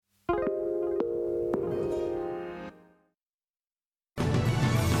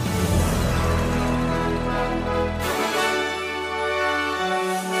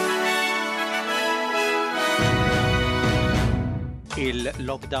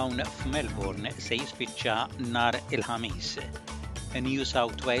Lockdown f'Melbourne se jispiċċa nhar il-ħamis. New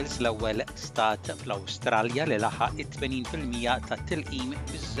South Wales l-ewwel stat fl-Awstralja li laħaq it-80% tat-tilqim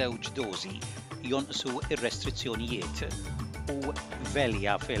biż-żewġ dożi jonqsu r-restrizzjonijiet u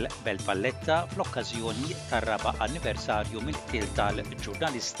velja fil-Bil-Valletta fl-okkażjoni tar-raba' anniversarju mill-qtil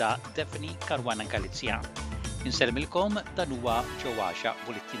tal-ġurnalista Daphne Caruana Galizia. Inselmilkom dan huwa ġewwaxa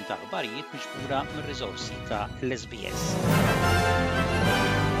bulettin ta' aħbarijiet miġbura mir-riżorsi ta' l-SBS.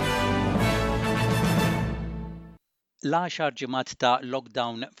 L-10 ġimgħat ta'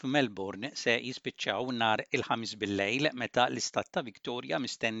 lockdown f'Melbourne se jispiċċaw nhar il-ħamis bil-lejl meta l-istat ta' Victoria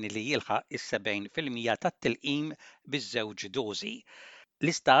mistenni li jilħaq is-70% tat-tilqim biż-żewġ dożi.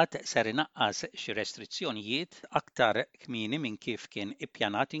 L-istat ser inaqqas xi restrizzjonijiet aktar kmieni minn kif kien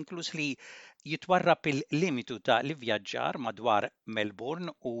ippjanat inkluż li jitwarrab il-limitu ta' l-ivvjaġġar madwar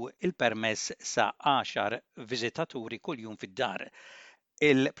Melbourne u l-permess sa' 10 viżitaturi kuljum fid-dar.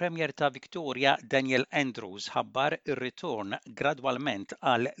 Il-Premier ta' Victoria Daniel Andrews ħabbar ir-ritorn gradwalment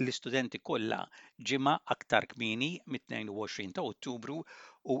għal l-istudenti kollha ġimgħa aktar kmieni mit-22 ta' Ottubru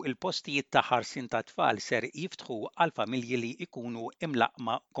u l-postijiet ta' ħarsien ta' tfal ser jiftħu għal familji li jkunu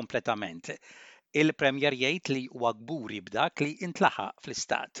imlaqqma kompletament. Il-Premier jgħid li huwa kburi b'dak li intlaħaq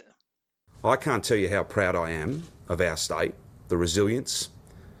fl-istat. I can't tell you how proud I am of our state, the resilience,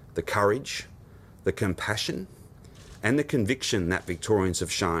 the courage, the compassion and the conviction that Victorians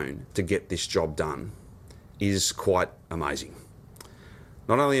have shown to get this job done is quite amazing.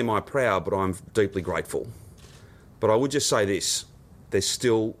 Not only am I proud, but I'm deeply grateful. But I would just say this, there's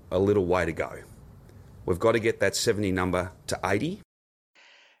still a little way to go. We've got to get that 70 number to 80.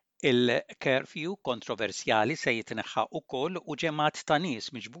 Il-curfew kontroversjali se jitneħħa wkoll u ġemat ta' nies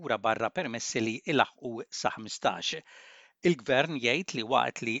miġbura barra permessi li ilaħqu sa 15. Il-Gvern jgħid li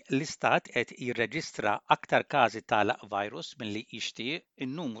waqt li l-istat qed jirreġistra aktar każi tal-virus milli jixtieq,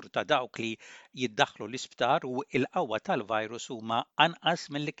 in-numru ta' dawk li jiddaħħlu l-isptar u l-qawwa tal-virus huma anqas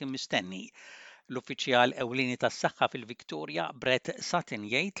milli kien mistenni. L-uffiċjal ewlieni tas-saħħa fil-Victoria Brett Sutton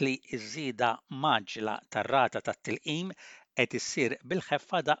jgħid li ż-żieda maġla tar-rata tat-tilqim qed issir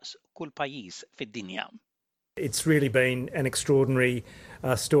bil-ħeffa daqs kull pajjiż fid-dinja. It's really been an extraordinary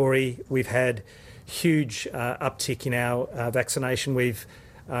story. We've had huge uptick in our vaccination. We've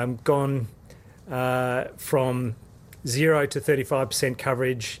gone from 0 to 35%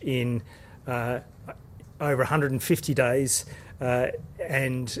 coverage in over 150 days,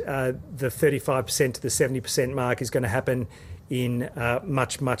 and the 35% to the 70% mark is going to happen in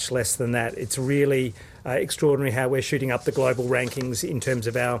much less than that. It's really extraordinary how we're shooting up the global rankings in terms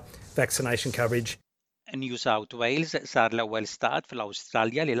of our vaccination coverage. New South Wales sar l-ewwel stat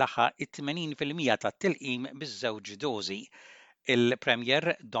fl-Awstralja li laħaq it-80% tat-tilqim biż-żewġ dożi.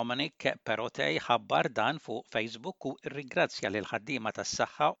 Il-Premier Dominic Perrottet ħabbar dan fuq Facebook u rringrazzja lil ħaddiema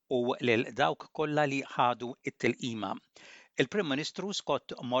tas-saħħa u lil dawk kollha li ħadu it-tilqima. Il-Prim Ministru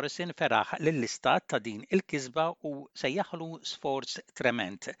Scott Morrison feraħ lill-istat ta' din il-kisba u sejjaħlu sforz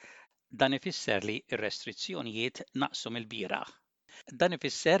trement. Dan ifisser li r-restrizzjonijiet naqsu mill-bieraħ. Dan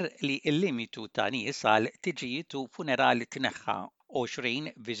ifisser li l-limitu ta' nies għal tiġijiet u funerali tneħħa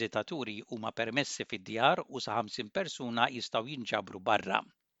 20 viżitaturi huma permessi fid-djar u sa 50 persuna jistgħu jinġabru barra.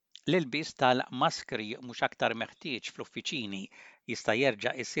 L-ilbis tal-maskri mhux aktar meħtieġ fl-uffiċini jista'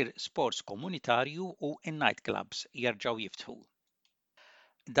 jerġa' jsir sports komunitarju u n-nightclubs jerġgħu jiftħu.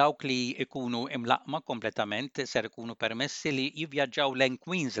 Dawk li jkunu imlaqqma kompletament ser ikunu permessi li jivvjaġġaw lejn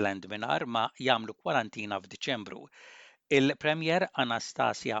Queensland mingħajr ma jagħmlu kwarantina f'Diċembru. Il-Premier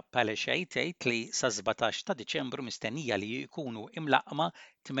Anastasia Palaszczuk tgħid li sa 17 ta' Diċembru mistennija li jkunu imlaqqma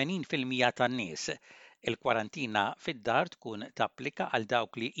 80% tan-nies. Il-kwarantina fid-dar tkun tapplika għal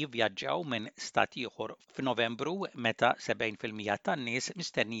dawk li jivvjaġġaw minn stat ieħor f'Novembru meta 70% tan-nies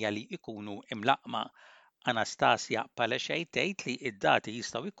mistennija li jkunu imlaqqma. Anastasia Palaszczuk tgħid li d-dati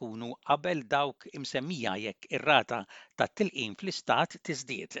jistgħu jkunu qabel dawk imsemmija jekk ir-rata tat-tilqim fl-istat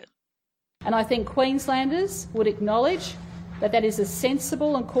tiżdied. And I think Queenslanders would acknowledge that that is a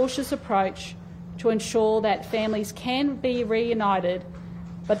sensible and cautious approach to ensure that families can be reunited,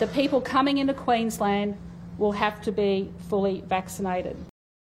 but the people coming into Queensland will have to be fully vaccinated.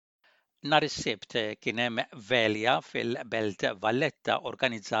 Nhar is-Sibt kien hemm velja fil-Bil-Valletta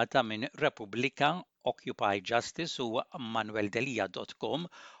organizzata minn Repubblika, Occupy Justice u manueldelia.com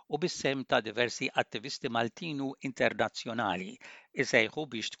u bis-sem ta' diversi attivisti Maltin u internazzjonali isejħu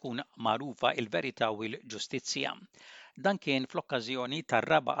biex tkun magħrufa l-verità u l-ġustizzja. Dan kien fl-okkażjoni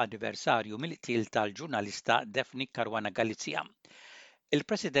tar-raba' anniversarju mill-qtil tal-ġurnalista Daphne Caruana Galizia.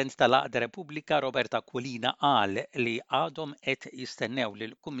 Il-President tal-Għaqda Repubblika Roberta Aquilina qal li għadhom qed jistennew li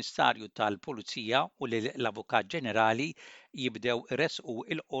l-Kummissarju tal-Pulizija u li l-Avukat Ġenerali jibdew iresqu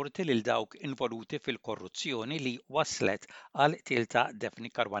l-qorti lil dawk involuti fil-korruzzjoni li waslet għal tilta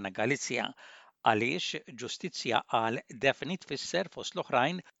Daphne Caruana Galizia għaliex ġustizzja qal Daphne tfisser fost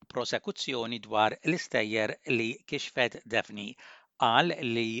l-oħrajn prosekuzzjoni dwar l-istejjer li kixfet Daphne. Qal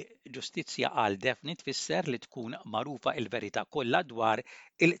li ġustizzja qal Daphne tfisser li tkun magħrufa l-verità kollha dwar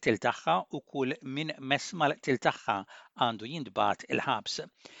il-qtil tagħha u kull min messma l-qtil tagħha għandu jintbagħat il-ħabs.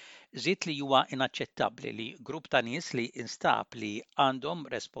 Żied li huwa inaċċettabbli li grupp ta' nies li instab li għandhom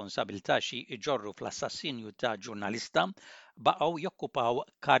responsabilità xi jġorru fl-assassinju ta' ġurnalista baqgħu jokkupaw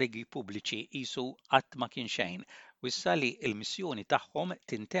karigi pubbliċi qisu qatt ma kien xejn u issa li l-missjoni tagħhom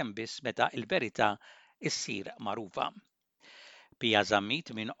tintemm biss meta l-verità issir magħrufa. Pia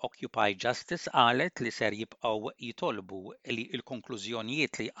Żammit minn Occupy Justice qalet li ser jibqgħu jitolbu li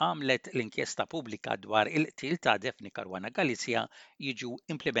l-konklużjonijiet li għamlet l-inkjesta pubblika dwar il-qtil ta' Daphne Caruana Galizia jiġu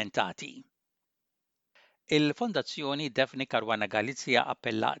implementati. Il-Fondazzjoni Daphne Caruana Galizia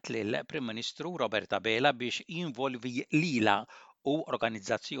appellat lill-Prim Ministru Roberta Bela biex jinvolvi lilha u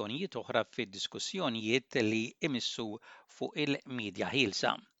organizzazzjonijiet oħra fid-diskussjonijiet li imissu fuq il-medja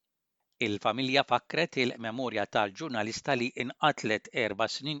ħielsa. Il-familja fakkret il-memorja tal-ġurnalista li inqatlet 4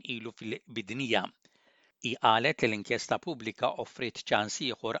 snin ilu fil-bidnija. Hi qalet li l-inkjesta pubblika offrit ċans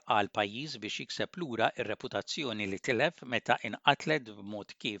ieħor għal pajjiż biex jikseb lura r-reputazzjoni li tilef meta inqatlet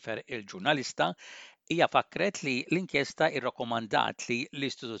b'mod kiefer il-ġurnalista. Hija fakkret li l-inkjesta irrakkomandat li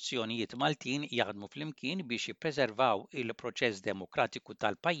l-istituzzjonijiet Maltin jaħdmu flimkien biex jippreservaw il-proċess demokratiku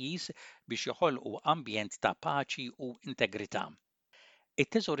tal-pajjiż biex joħolqu ambjent ta' paċi u integrità.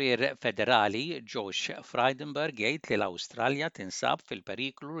 It-Teżorier Federali Josh Frydenberg jgħid li l-Awstralja tinsab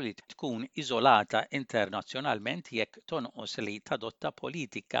fil-periklu li tkun iżolata internazzjonalment jekk tonqos li tadotta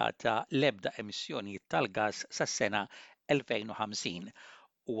politika ta' l-ebda emissjonijiet tal-gass sas-sena 2050.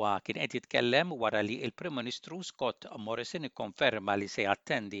 Huwa kien qed jitkellem wara li l-Prim Ministru Scott Morrison ikkonferma li se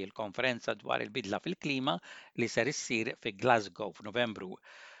jattendi l-konferenza dwar il-bidla fil-klima li ser issir fi Glasgow f'Novembru.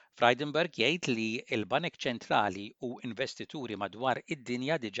 Frydenberg jgħid li l-Banek Ċentrali u investituri madwar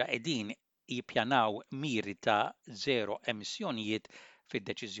id-dinja diġà qegħdin jippjanaw miri ta' żero emissjonijiet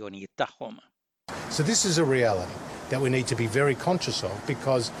fid-deċiżjonijiet tagħhom. So this is a reality that we need to be very conscious of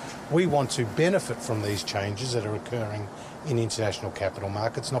because we want to benefit from these changes that are occurring in international capital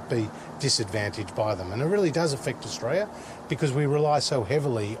markets, not be disadvantaged by them. And it really does affect Australia because we rely so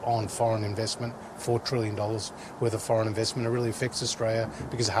heavily on foreign investment, $4 trillion worth of foreign investment. It really affects Australia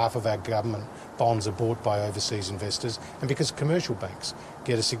because half of our government bonds are bought by overseas investors and because commercial banks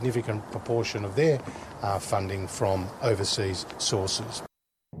get a significant proportion of their funding from overseas sources.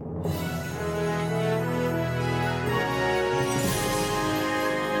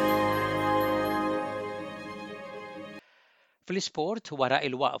 Fl-isport wara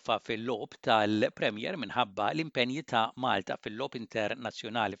il-waqfa fil-logħob tal-Premier minħabba l-impenji ta' Malta fil-logħob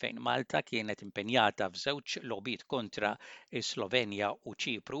internazzjonali fejn Malta kienet impenjata f'żewġ logħbiet kontra s-Slovenja u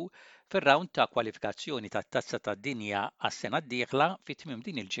Ċipru fir-rawn ta' kwalifikazzjoni tat-Tazza tad-Dinja għas-sena d-dieħla fit-tmiem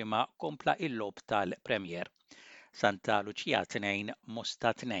din il-ġimgħa kompla il-logħob tal-Premier. Santa Lucia 2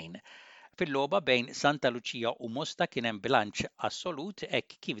 Mosta 2. Fil-logħba bejn Santa Lucia u Mosta kien hemm bilanċ assolut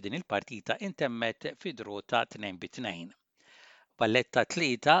hekk kif din il-partita intemmet fi draw ta' 2-2. Valletta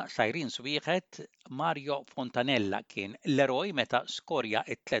 3 Sirens 1 Mario Fontanella kien l-eroj meta skorja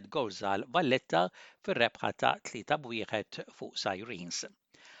t-3 gowls għal Valletta fir-rebħa ta' 3-1 fuq Sirens.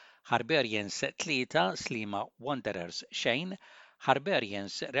 Harbarians 3 Slima Wanderers xejn.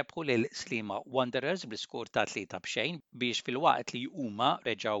 Harbarians rebħu lil Slima Wanderers bl-iskor ta' 3-0 biex fil-waqt li huma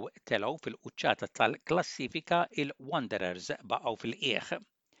reġgħu telgħu fil-quċċata tal-klassifika il-Wanderers baqgħu fil-qiegħ.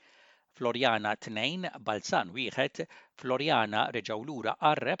 Floriana 2 Balzan 1 Floriana reġgħu lura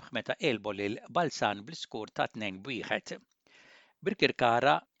għar-rebħ meta qelbu lil Balzan bl-iskor ta' 2-1.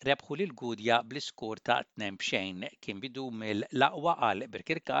 Birkirkara rebħu lil Gudja bl-iskor ta' 2-0 kien bidu mill-aqwa għal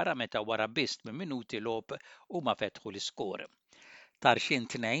Birkirkara meta wara biss minn minuti logħob huma fetħu l-iskor.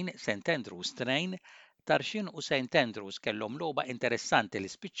 Tarxin 2 St Andrews 2 Tarxin u St Andrews kellhom logħba interessanti li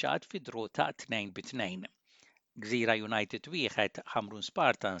spiċċat fi draw ta' 2-2. Gżira United 1 Hamrun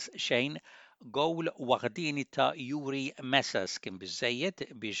Spartans xejn gowl waħdini ta' Yuri Messas kien biżżejjed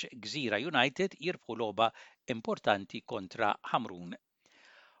biex Gżira United jirbħu logħba importanti kontra Hamrun.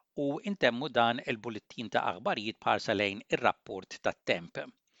 U intemmu dan il-bullettin ta' aħbarijiet parsa lejn ir-rapport tat-temp.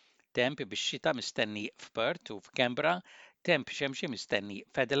 Temp bix-xita mistenni f'Perth u f'Canberra, temp xemxi mistenni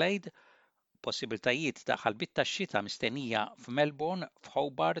f'Adelaide, possibiltajiet ta' ħalbit tax-xita mistennija f'Melbourne,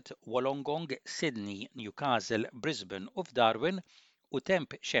 f'Hobart, Wollongong, Sydney, Newcastle, Brisbane u f'Darwin u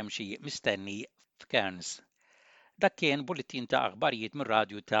temp xemxi mistenni f'Cairns. Dak kien bulletin ta' aħbarijiet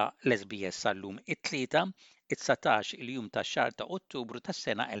mir-radju ta' l-SBS sal-lum it-tlieta, it-19 il-jum tax-xahar ta' Ottubru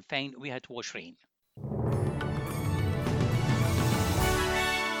tas-sena 2021.